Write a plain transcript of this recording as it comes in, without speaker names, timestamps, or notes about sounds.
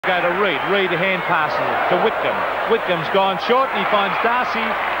go to Reed. Reed hand passes it to Whitcomb. Whitcomb's gone short and he finds Darcy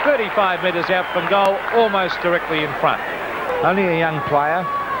 35 metres out from goal, almost directly in front. Only a young player.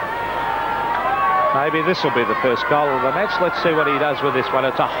 Maybe this will be the first goal of the match. Let's see what he does with this one.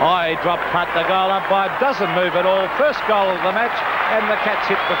 It's a high drop putt. The goal umpire doesn't move at all. First goal of the match, and the Cats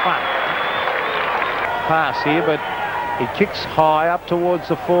hit the front. Pass here, but he kicks high up towards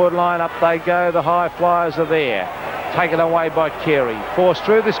the forward line. Up they go. The high flyers are there. Taken away by Carey. Forced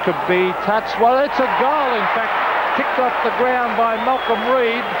through. This could be touched. Well, it's a goal, in fact. Kicked off the ground by Malcolm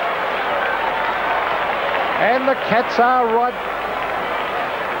Reed. And the Cats are right.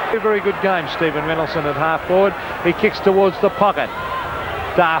 A very good game, Stephen Mendelson at half forward. He kicks towards the pocket.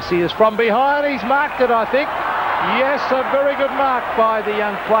 Darcy is from behind. He's marked it, I think. Yes, a very good mark by the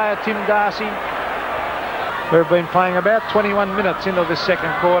young player, Tim Darcy. We've been playing about 21 minutes into this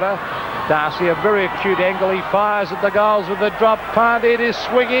second quarter. Darcy, a very acute angle. He fires at the goals with a drop punt. It is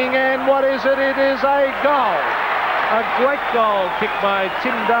swinging, and what is it? It is a goal. A great goal kicked by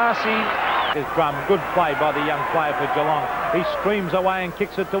Tim Darcy. Is Drum. Good play by the young player for Geelong. He streams away and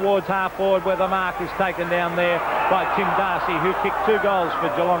kicks it towards half forward where the mark is taken down there by Tim Darcy, who kicked 2 goals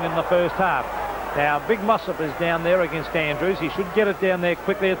for Geelong in the first half. Now, Big Mossop is down there against Andrews. He should get it down there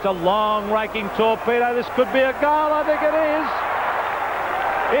quickly. It's a long raking torpedo. This could be a goal. I think it is.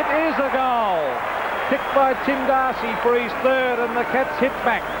 It is a goal. Kicked by Tim Darcy for his third, and the Cats hit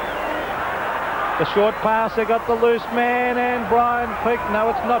back. The short pass, they got the loose man, and Brian Peake. No,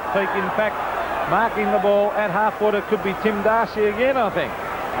 it's not Peake, in fact. Marking the ball at half forward, it could be Tim Darcy again, I think.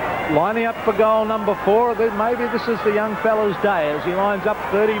 Lining up for goal number 4. Maybe this is the young fella's day as he lines up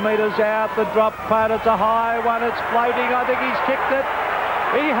 30 metres out. The drop putt, it's a high one, it's floating. I think he's kicked it.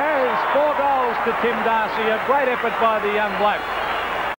 He has 4 goals to Tim Darcy. A great effort by the young bloke.